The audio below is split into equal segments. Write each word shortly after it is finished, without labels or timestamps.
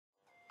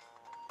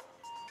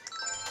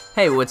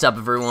Hey, what's up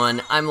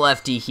everyone? I'm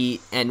Lefty Heat,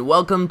 and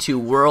welcome to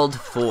World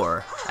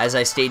 4. As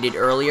I stated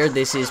earlier,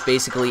 this is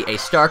basically a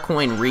star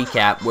coin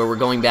recap where we're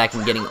going back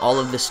and getting all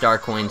of the star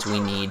coins we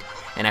need,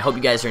 and I hope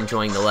you guys are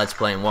enjoying the Let's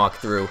Play and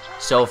walkthrough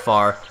so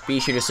far. Be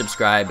sure to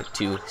subscribe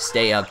to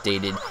stay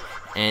updated,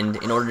 and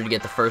in order to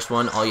get the first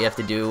one, all you have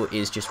to do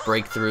is just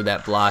break through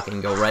that block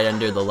and go right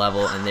under the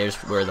level, and there's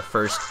where the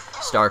first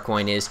star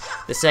coin is.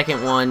 The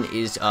second one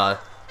is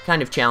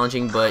kind of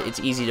challenging, but it's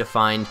easy to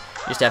find.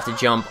 You just have to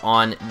jump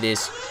on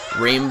this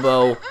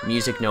rainbow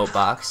music note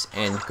box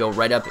and go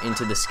right up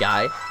into the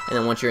sky, and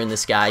then once you're in the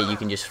sky you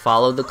can just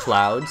follow the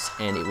clouds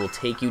and it will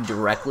take you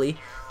directly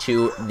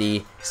to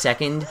the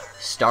second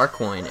star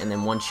coin, and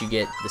then once you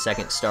get the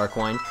second star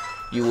coin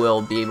you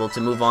will be able to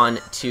move on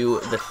to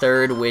the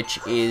third, which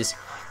is,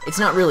 it's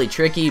not really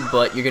tricky,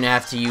 but you're gonna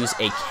have to use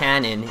a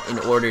cannon in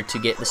order to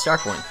get the star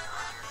coin.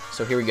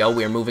 So here we go,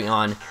 we are moving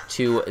on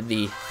to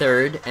the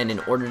third, and in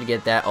order to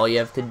get that, all you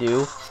have to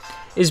do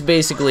is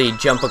basically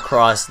jump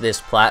across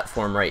this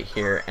platform right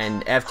here,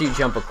 and after you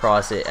jump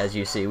across it, as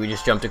you see, we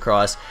just jumped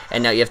across,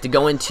 and now you have to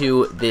go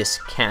into this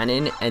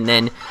cannon, and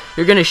then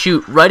you're gonna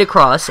shoot right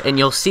across, and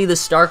you'll see the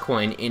star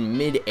coin in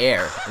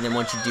mid-air, and then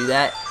once you do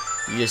that,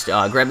 you just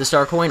grab the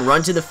star coin,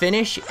 run to the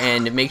finish,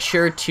 and make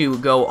sure to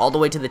go all the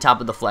way to the top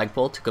of the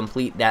flagpole to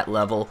complete that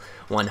level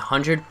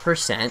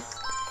 100%.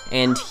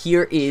 And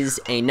here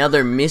is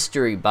another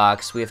mystery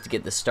box. We have to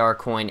get the star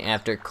coin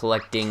after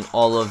collecting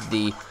all of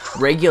the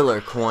regular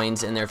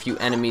coins, and there are a few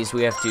enemies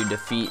we have to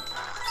defeat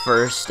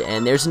first.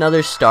 And there's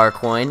another star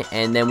coin,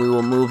 and then we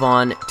will move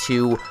on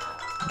to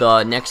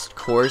the next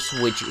course,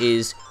 which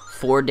is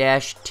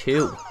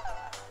 4-2.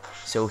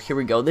 So here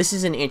we go. This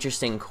is an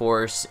interesting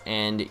course,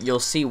 and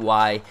you'll see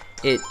why.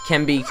 It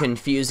can be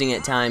confusing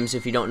at times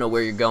if you don't know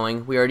where you're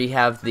going. We already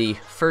have the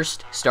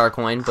first star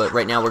coin, but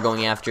right now we're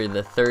going after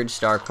the third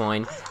star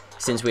coin,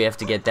 since we have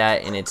to get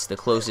that, and it's the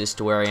closest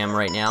to where I am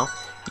right now.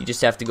 You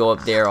just have to go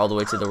up there all the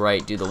way to the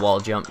right, do the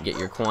wall jump, get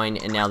your coin,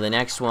 and now the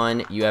next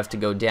one, you have to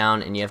go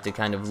down, and you have to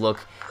kind of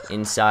look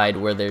inside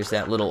where there's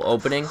that little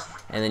opening,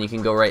 and then you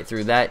can go right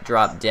through that,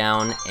 drop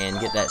down, and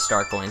get that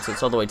star coin. So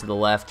it's all the way to the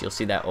left, you'll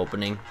see that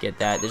opening, get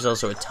that. There's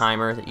also a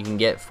timer that you can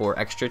get for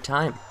extra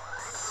time.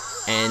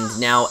 And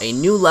now a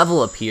new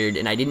level appeared,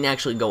 and I didn't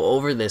actually go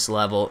over this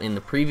level in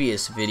the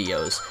previous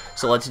videos,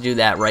 so let's do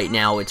that right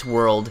now. It's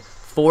World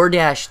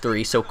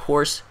 4-3, so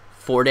course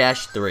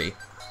 4-3,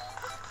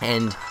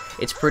 and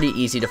it's pretty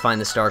easy to find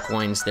the star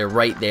coins. They're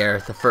right there.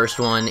 The first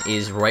one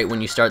is right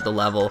when you start the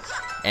level,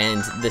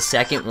 and the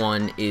second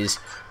one is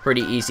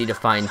pretty easy to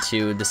find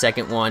too. The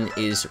second one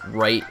is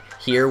right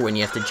here when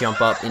you have to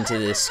jump up into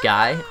the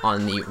sky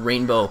on the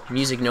rainbow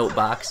music note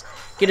box,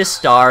 get a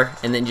star,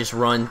 and then just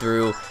run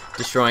through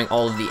destroying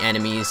all of the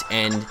enemies.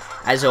 And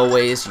as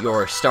always,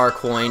 your star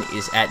coin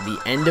is at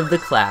the end of the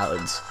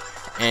clouds,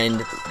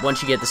 and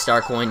once you get the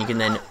star coin you can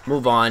then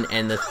move on.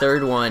 And the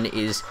third one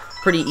is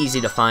pretty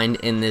easy to find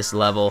in this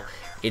level.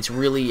 It's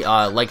really,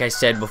 like I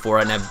said before,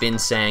 and I've been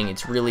saying,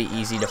 it's really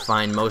easy to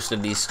find most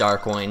of these star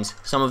coins.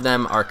 Some of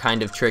them are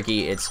kind of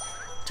tricky, it's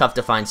tough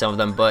to find some of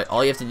them, but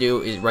all you have to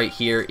do is right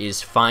here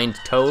is find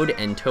Toad,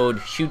 and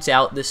Toad shoots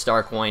out the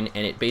star coin,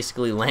 and it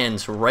basically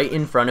lands right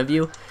in front of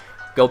you.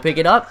 Go pick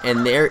it up,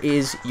 and there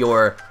is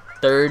your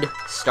third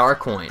star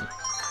coin.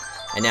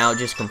 And now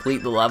just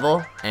complete the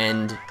level,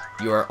 and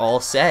you are all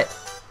set.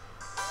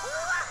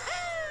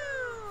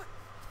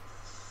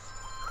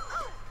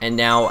 And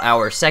now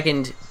our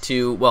third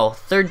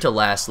to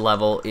last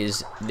level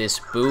is this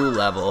Boo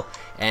level,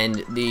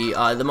 and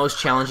the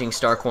most challenging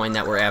star coin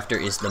that we're after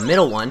is the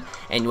middle one.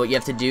 And what you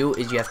have to do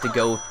is you have to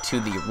go to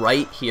the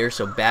right here,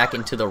 so back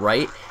and to the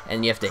right,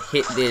 and you have to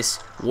hit this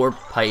warp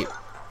pipe,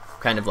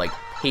 kind of like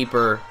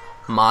paper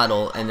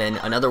model, and then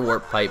another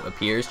warp pipe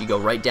appears. You go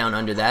right down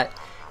under that,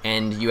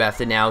 and you have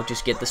to now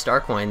just get the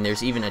star coin.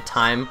 There's even a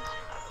time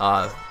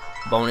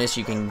bonus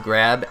you can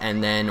grab,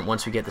 and then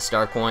once we get the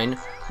star coin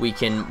we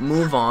can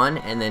move on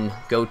and then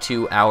go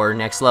to our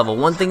next level.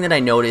 One thing that I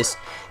noticed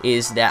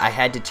is that I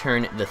had to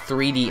turn the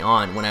 3D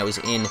on when I was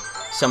in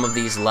some of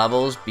these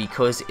levels,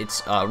 because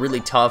it's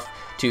really tough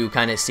to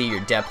kind of see your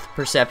depth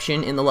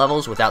perception in the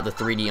levels without the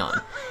 3D on.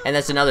 And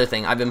that's another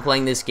thing, I've been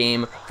playing this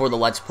game for the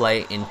Let's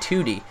Play in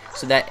 2D,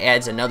 so that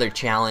adds another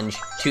challenge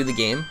to the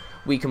game.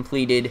 We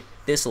completed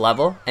this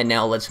level, and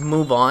now let's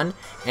move on,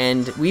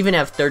 and we even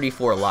have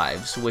 34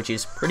 lives, which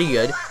is pretty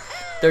good.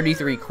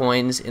 33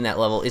 coins in that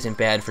level isn't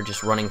bad for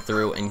just running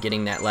through and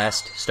getting that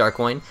last star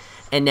coin.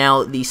 And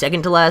now the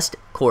second to last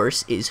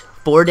course is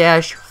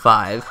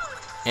 4-5,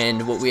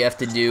 and what we have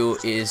to do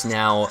is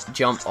now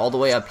jump all the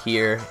way up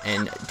here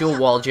and do a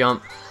wall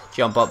jump,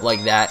 jump up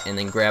like that, and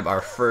then grab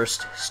our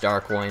first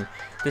star coin.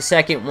 The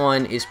second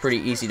one is pretty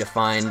easy to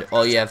find.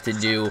 All you have to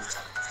do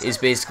is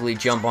basically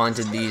jump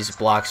onto these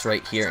blocks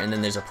right here, and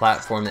then there's a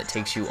platform that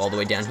takes you all the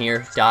way down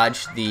here.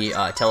 Dodge the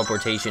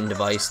teleportation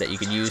device that you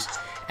could use,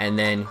 and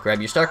then grab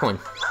your star coin.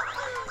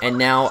 And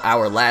now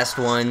our last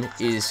one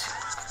is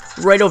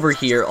right over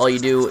here. All you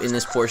do in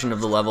this portion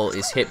of the level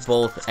is hit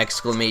both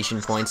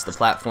exclamation points. The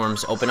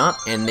platforms open up,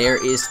 and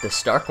there is the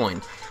star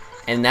coin.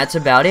 And that's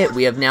about it.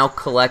 We have now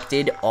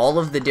collected all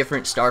of the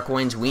different star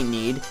coins we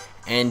need,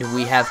 and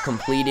we have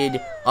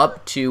completed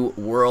up to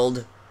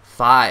World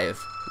 5,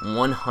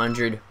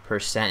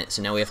 100%.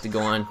 So now we have to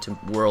go on to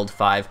World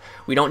 5.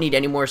 We don't need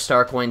any more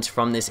star coins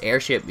from this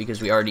airship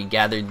because we already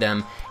gathered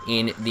them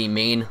in the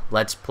main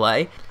Let's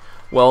Play.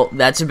 Well,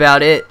 that's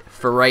about it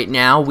for right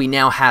now. We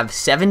now have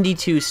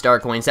 72 star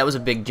coins. That was a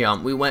big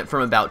jump. We went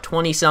from about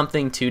 20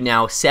 something to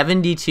now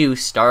 72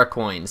 star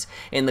coins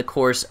in the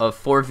course of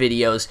 4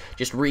 videos,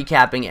 just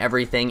recapping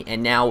everything,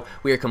 and now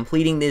we are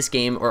completing this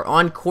game, or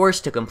on course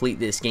to complete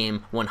this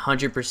game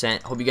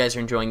 100%. Hope you guys are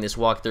enjoying this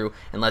walkthrough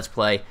and Let's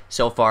Play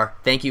so far.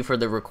 Thank you for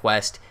the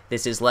request.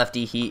 This is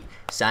Lefty Heat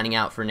signing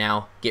out for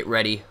now. Get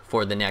ready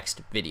for the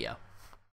next video.